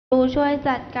ครูช่วย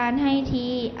จัดการให้ที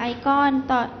ไอ้ก้อน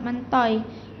มันต่อย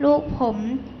ลูกผม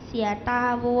เสียตา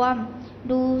บวม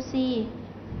ดู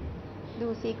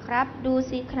สิค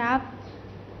รับ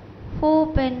ผู้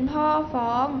เป็นพ่อฟ้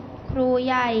องครูใ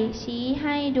หญ่ชี้ใ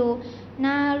ห้ดูห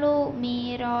น้าลูกมี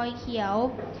รอยเขียว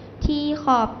ที่ข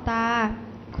อบตา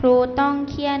ครูต้อง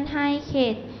เคี่ยนให้เข็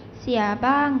ดเสีย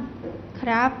บ้างค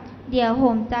รับเดี๋ยวผ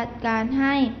มจัดการใ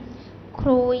ห้ค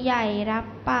รูใหญ่รับ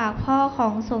ปากพ่อขอ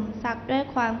งสมศักดิ์ด้วย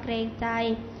ความเกรงใจ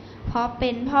เพราะเป็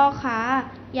นพ่อค้า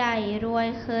ใหญ่รวย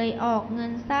เคยออกเงิ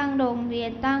นสร้างโรงเรีย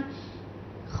นตั้ง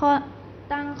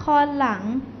ข้อหลัง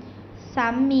ซ้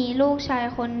ำมีลูกชาย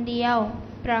คนเดียว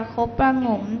ประคบประหง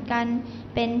มกัน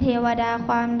เป็นเทวดาค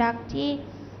วามรักที่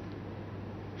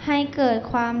ให้เกิด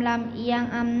ความลำเอียง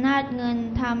อำนาจเงิน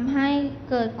ทำให้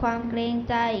เกิดความเกรง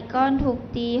ใจก้อนถูก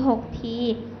ตี6 ที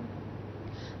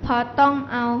เพราะต้อง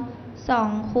เอา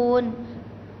2 คูณ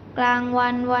กลาง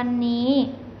วันนี้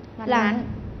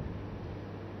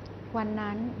วัน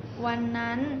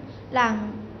นั้น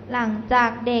หลังจา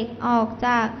กเด็กออกจ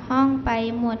ากห้องไป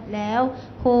หมดแล้ว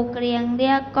ครูเกรียงเรี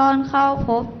ยกก้อนเข้าพ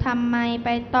บทำไมไป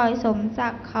ต่อยสมศั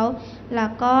กดิ์เขาละ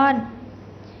ก้อน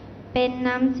เป็น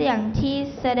น้ำเสียงที่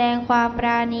แสดงความปร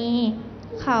าณี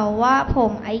เขาว่าผ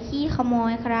มไอ้ขี้ขโม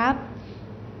ยครับ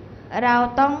เรา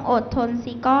ต้องอดทน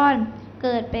สิก้อนเ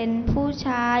กิดเป็นผู้ช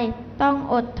ายต้อง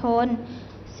อดทน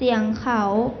เสียงเขา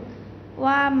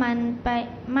ว่ามันไป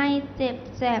ไม่เจ็บ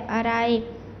แสบอะไร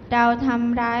เราท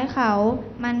ำร้ายเขา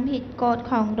มันผิดกฎ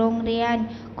ของโรงเรียน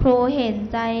ครูเห็น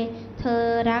ใจเธอ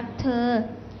รักเธอ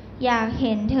อยากเ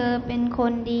ห็นเธอเป็นค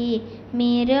นดี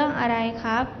มีเรื่องอะไรค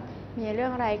รับ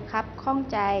ข้อง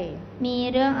ใจมี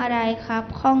เรื่องอะไรครับ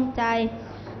ข้องใจ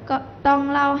ก็ต้อง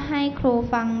เล่าให้ครู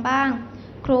ฟังบ้าง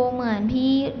ครูเหมือน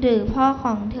พี่หรือพ่อข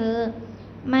องเธอ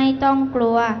ไม่ต้องก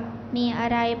ลัวมีอะ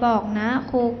ไรบอกนะ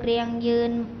ครูเกรียง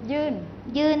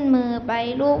ยื่นมือไป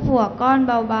ลูบหัวก้อน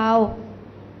เบา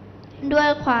ๆด้วย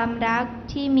ความรัก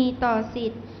ที่มีต่อศิ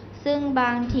ษย์ซึ่งบ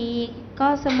างทีก็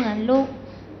เสมือนลูก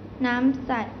น้ำใ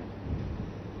ส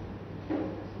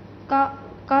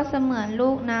ก็เสมือนลู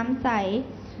กน้ำใส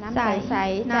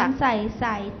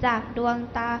จากดวง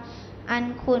ตาอัน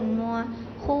ขุ่นมัว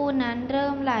คู่นั้นเริ่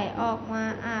มไหลออกมา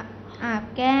อาบ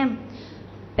แก้ม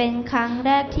เป็นครั้งแร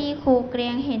กที่ครูเกรี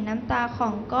ยงเห็นน้ำตาขอ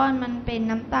งก้อนมันเป็น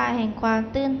น้ำตาแห่งความ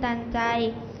ตื้นตันใจ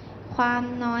ความ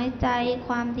น้อยใจค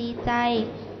วามดีใจ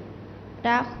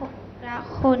รัก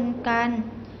คนกัน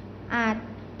อาจ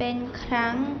เป็นค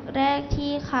รั้งแรก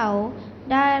ที่เขา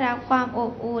ได้รับความอ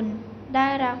บอุ่นได้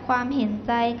รับความเห็นใ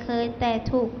จเคยแต่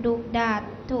ถูกดุด่า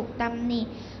ถูกตำหนิ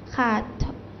คา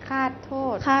ด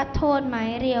โทษหมาย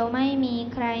เรียวไม่มี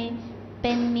ใครเ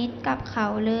ป็นมิตรกับเขา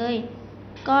เลย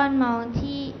ก้อนมอง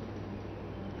ที่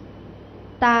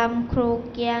ตามครู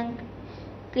เก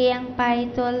รียงไป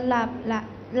จนห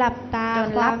ลับตา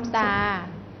ความสุข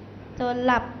จน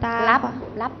หลับตา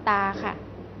รับตาค่ะ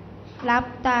รับ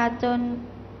ตาจน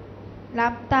รั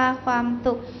บตาความ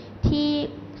สุขที่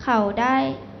เขาได้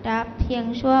รับเพียง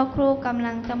ชั่วครู่กำ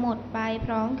ลังจะหมดไปพ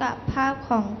ร้อมกับภาพ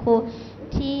ของครู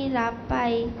ที่รับไป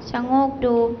ชะโงก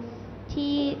ดู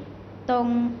ที่ตรง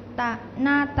ห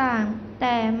น้าต่างแ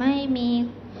ต่ไม่มี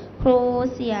ครู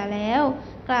เสียแล้ว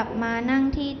กลับมานั่ง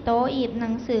ที่โต๊ะหยิบหนั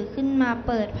งสือขึ้นมาเ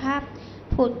ปิดภาพ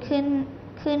ผุด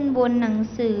ขึ้นบนหนัง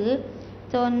สือ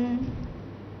จน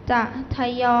จะท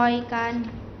ยอยกัน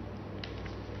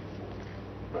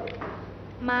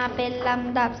มาเป็นล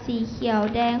ำดับสีเขียว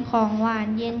แดงของหวาน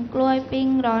เย็นกล้วยปิ้ง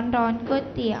ร้อนก๋วย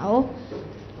เตี๋ยว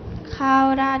ข้าว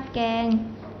ราดแกง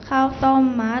ข้าวต้ม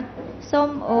มัดส้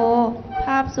มโอภ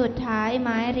าพสุดท้ายไ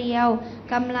ม้เรียว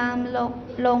กำลัง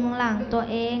ลงหลังตัว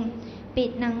เองปิด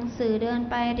หนังสือเดิน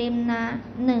ไปริมน้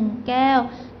ำ1 แก้ว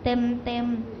เต็ม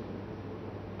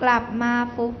กลับมา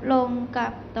ฟุบลงกั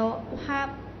บโต๊ะภ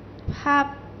าพ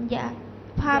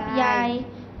ยาย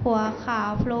หัวขา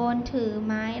วโพลนถือไ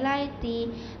ม้ไล่ตี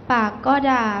ปากก็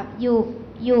ด่าอ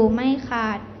ยู่ไม่ขา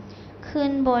ดขึ้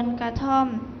นบนกระท่อม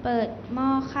เปิดหม้อ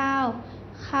ข้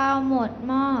าวหมดห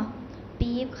ม้อ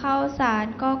ปี๊บข้าวสาร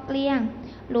ก็เกลี้ยง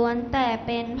ล้วนแต่เ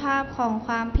ป็นภาพของค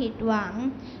วามผิดหวัง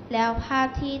แล้วภาพ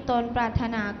ที่ตนปรารถ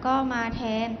นาก็มาแท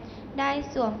นได้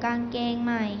สวมกางเ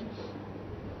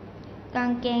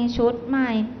กงชุดใหม่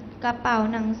กระเป๋า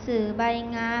หนังสือใบ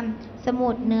งามสมุ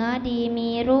ดเนื้อดี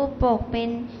มีรูปปกเป็น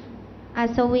อั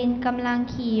ศวินกำลัง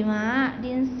ขี่ม้า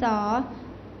ดินสอ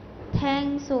แท่ง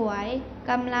สวย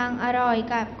กำลังอร่อย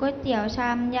กับก๋วยเตี๋ยวชา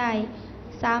มใหญ่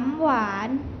ซ้ำหวาน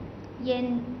เย็น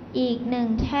อีก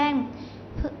1 แท่ง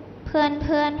เพื่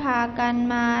อนพากัน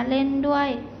มาเล่นด้วย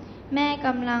แม่ก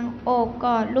ำลังโอบก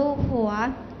อดลูกหัว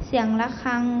เสียงระ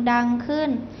ฆังดังขึ้น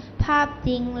ภาพจ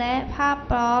ริงและภาพ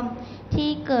ปลอมที่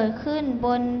เกิดขึ้นบ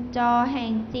นจอแห่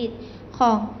งจิตข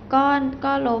องก้อน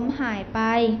ก็ล้มหายไป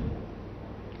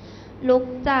ลุก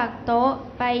จากโต๊ะ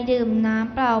ไปดื่มน้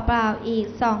ำเปล่าๆอีก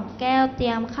2 แก้วเตรี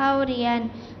ยมเข้าเรียน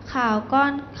ข่าวก้อ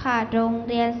นขาดโรง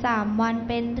เรียน3 วัน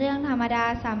เป็นเรื่องธรรมดา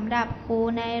สำหรับครู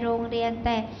ในโรงเรียนแ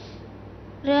ต่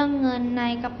เรื่องเงินใน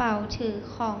กระเป๋าถือ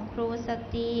ของครูส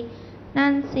ตรีนั่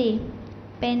นสิ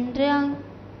เป็นเรื่อง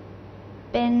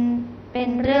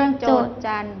โจษ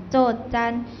จั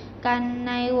นกันใ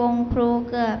นวงครู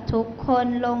เกือบทุกคน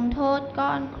ลงโทษก้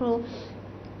อนครู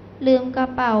ลืมกระ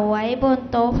เป๋าไว้บน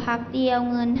โต๊ะพักเดียว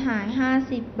เงินหาย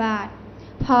50 บาท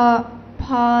พ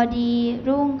อดี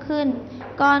รุ่งขึ้น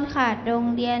ก้อนขาดโรง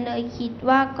เรียนเลยคิด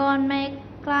ว่าก้อนไม่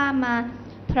กล้ามา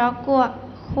เพราะกลัว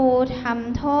ครูท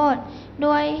ำโทษ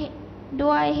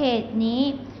ด้วยเหตุนี้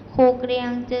ครูเกรียง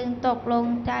จึงตกลง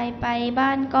ใจไปบ้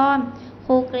านก้อนค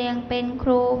รูเกรียงเป็นค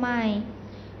รูใหม่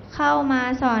เข้ามา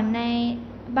สอนใน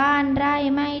บ้านไร่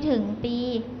ไม่ถึงปี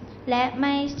และไ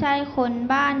ม่ใช่คน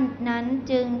บ้านนั้น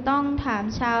จึงต้องถาม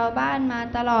ชาวบ้านมา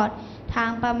ตลอดทา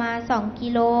งประมาณ2 กิ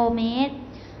โลเมตร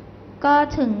ก็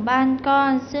ถึงบ้านก้อ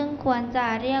นซึ่งควรจะ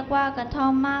เรียกว่ากระท่อ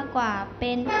มมากกว่าเ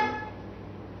ป็น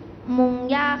มุง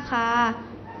หญ้าคา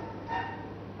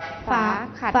ฝา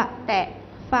ขัดแต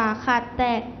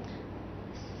ะ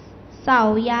เสา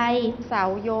ใยเส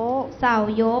า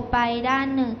โยไปด้าน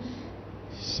หนึ่ง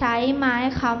ใช้ไม้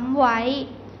ค้ำไว้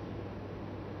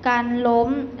กันล้ม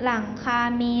หลังคา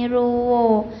มีรูโหว่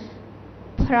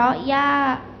เพราะหญ้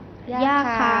า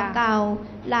คาเก่า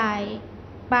หลาย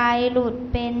ปลายหลุด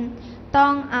เป็นต้อ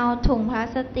งเอาถุงพลา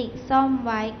สติกซ่อมไ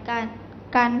ว้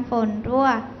กันฝนรั่ว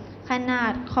ขนา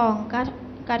ดของ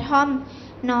กระท่อม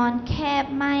นอนแคบ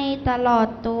ไม่ตลอด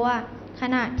ตัวข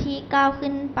ณะที่ก้าว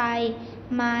ขึ้นไป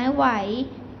ไม้ไหว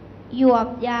หยวบ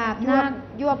หยาบ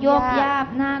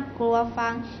น่ากลัวฟั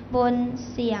งบน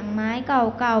เสียงไม้เ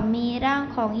ก่าๆมีร่าง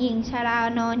ของหญิงชรา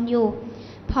นอนอยู่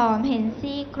ผอมเห็น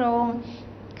ซี่โครง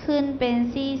ขึ้นเป็น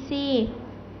ซี่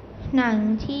ๆหนัง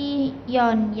ที่หย่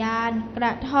อนยานกร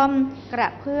ะท่อมกระ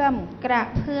เพื่อม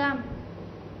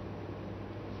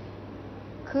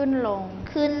ขึ้นล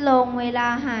งเวลา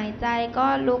หายใจก็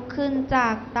ลุกขึ้นจา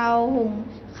กเตาหุง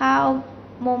ข้าว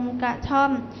มุมกระท่อ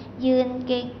มยืน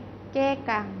เก้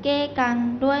กัง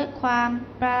ด้วยความ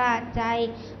ประหลาดใจ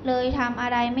เลยทำอะ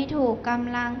ไรไม่ถูกก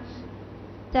ำ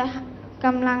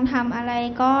ลังทำอะไร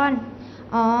ก้อน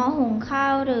หุงข้า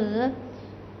วหรือ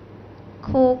ค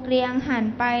รูเกรียงหัน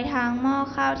ไปทางหม้อ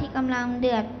ข้าวที่กำลังเ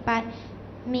ดือดไป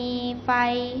มีไฟ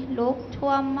ลุกท่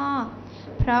วมหม้อ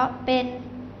เพราะเป็น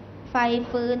ไฟ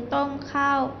ฟืนต้มข้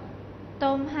าว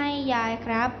ต้มให้ยายค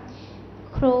รับ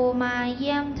ครูมาเ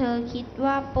ยี่ยมเธอคิด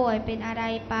ว่าป่วยเป็นอะไร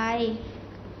ไป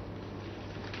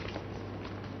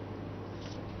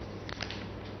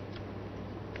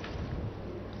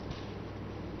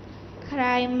ใคร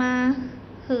มา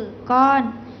หือก้อน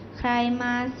ใครม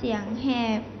าเสียงแห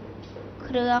บเค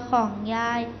รือของย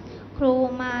ายครู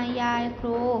มายายค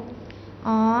รู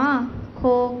ค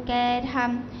รูแกท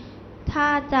ำถ้า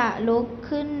จะลุก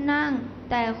ขึ้นนั่ง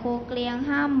แต่ครูเกรียง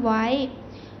ห้ามไว้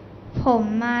ผม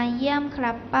มาเยี่ยมค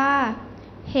รับป้า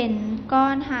เห็นก้อ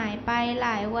นหายไปหล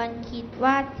ายวันคิด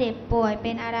ว่าเจ็บป่วยเ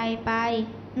ป็นอะไรไป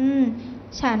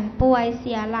ฉันป่วยเ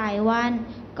สียหลายวัน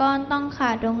ก้อนต้องข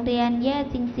าดโรงเรียนแย่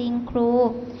จริงๆครู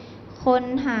คน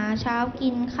หาเช้ากิ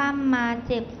นค่ำมา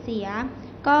เจ็บเสีย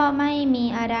ก็ไม่มี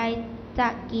อะไรจะ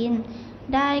กิน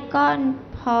ได้ก้อน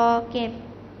พอเก็บ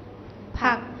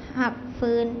ผักหัก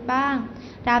ฟืนบ้าง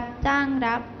รับจ้าง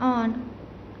รับออน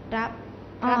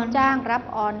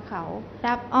เข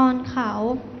า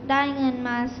ได้เงินม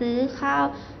าซื้อข้าว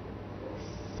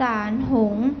สารหุ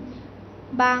ง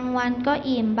บางวันก็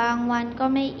อิ่มบางวันก็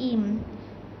ไม่อิ่ม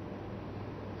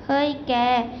เฮ้ยแก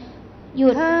หยุ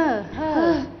ด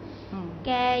แ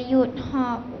กหยุดหอ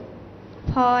บ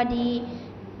พอดี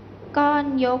ก้อน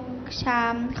ยกชา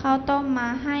มข้าวต้มมา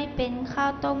ให้เป็นข้า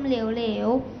วต้มเหลว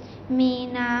ๆมี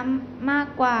น้ำมาก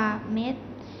กว่าเม็ด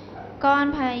ก้อน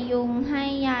พยุงให้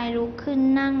ยายลุกขึ้น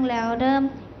นั่งแล้วเริ่ม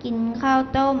กินข้าว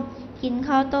ต้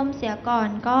มเสียก่อน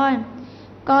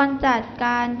ก้อนจัดก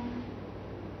าร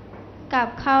กับ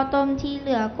ข้าวต้มที่เห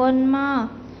ลือก้นหม้อ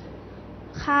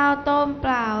ข้าวต้มเป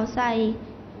ล่าใส่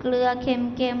เกลือเ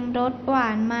ค็มๆรสหวา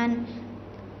นมัน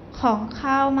ของ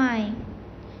ข้าวใหม่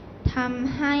ท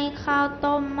ำให้ข้าว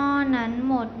ต้มหม้อนั้น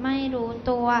หมดไม่รู้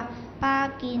ตัวป้า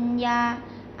กินยา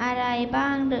อะไรบ้า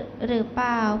งหรือเป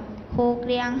ล่าครูเก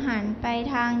รียงหันไป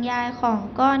ทางยายของ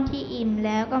ก้อนที่อิ่มแ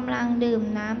ล้วกำลังดื่ม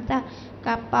น้ำจากก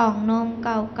ระป๋องนมเ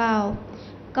ก่า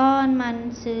ๆก้อนมัน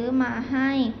ซื้อมาใ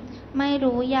ห้ไม่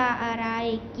รู้ยาอะไร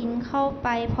กินเข้าไป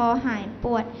พอหายป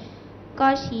วด ก็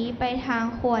ชี้ไปทาง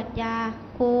ขวดยา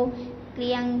ครูเก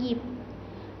รียงหยิบ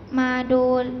มาดู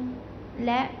แ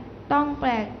ละต้องแป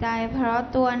ลกใจเพราะ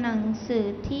ตัวหนังสือ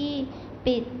ที่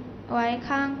ปิดไว้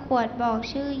ข้างขวดบอก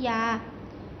ชื่อยา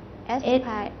แ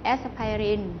อสไพ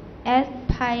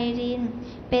ริน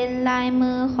เป็นลาย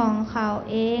มือของเขา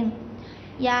เอง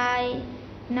ยาย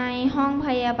ในห้องพ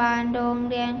ยาบาลโรง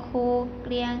เรียนครูเก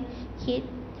รียงคิด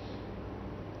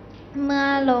เมื่อ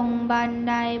ลงบัน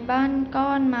ไดบ้านก้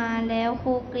อนมาแล้วค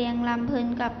รูเกรียงรำพึง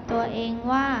กับตัวเอง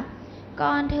ว่า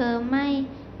ก้อนเธอไม่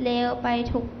เลวไป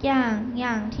ทุกอย่า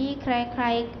งที่ใคร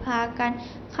ๆพากัน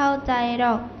เข้าใจหร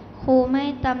อกครูไม่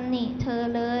ตำหนิเธอ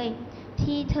เลย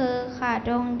ที่เธอขาด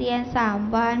โรงเรียน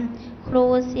3 วันครู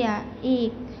เสียอี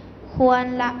กควร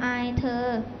ละอายเธอ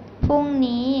พรุ่ง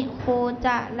นี้ครูจ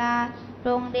ะลาโร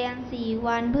งเรียน4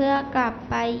 วันเพื่อกลับ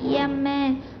ไปเยี่ยมแม่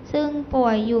ซึ่งป่ว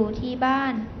ยอยู่ที่บ้า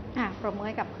นปรบมือใ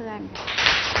ห้กับเพื่อน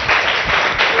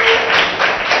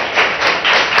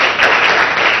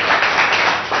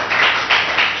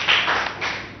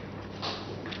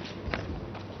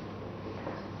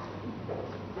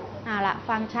ละ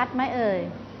ฟังชัดไหมเอ่ย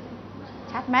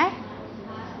ชัดไหม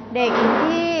เด็ก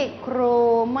ที่ครู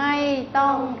ไม่ต้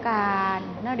องการ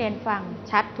นักเรียนฟัง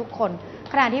ชัดทุกคน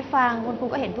ขณะที่ฟังคุณครู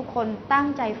ก็เห็นทุกคนตั้ง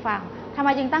ใจฟังทำไม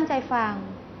จึงตั้งใจฟัง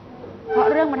เพราะ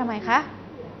เรื่องมันทำไมคะ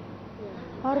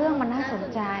เพราะเรื่องมันน่าสน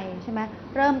ใจใช่ไหม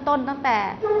เริ่มต้นตั้งแต่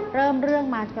เริ่มเรื่อง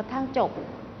มากระทั่งจบ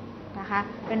นะคะ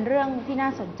เป็นเรื่องที่น่า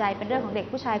สนใจเป็นเรื่องของเด็ก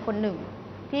ผู้ชายคนหนึ่ง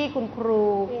ที่คุณครู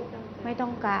ไม่ต้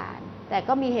องการแต่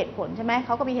ก็มีเหตุผลใช่ไหมเข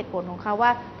าก็มีเหตุผลของเขาว่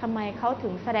าทำไมเขาถึ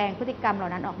งแสดงพฤติกรรมเหล่า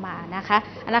นั้นออกมานะคะ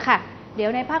เอาละค่ะเดี๋ย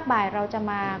วในภาคบ่ายเราจะ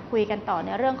มาคุยกันต่อใน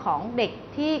เรื่องของเด็ก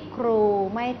ที่ครู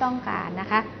ไม่ต้องการนะ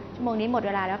คะชั่วโมงนี้หมดเ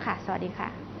วลาแล้วค่ะสวัสดีค่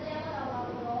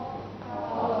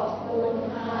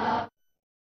ะ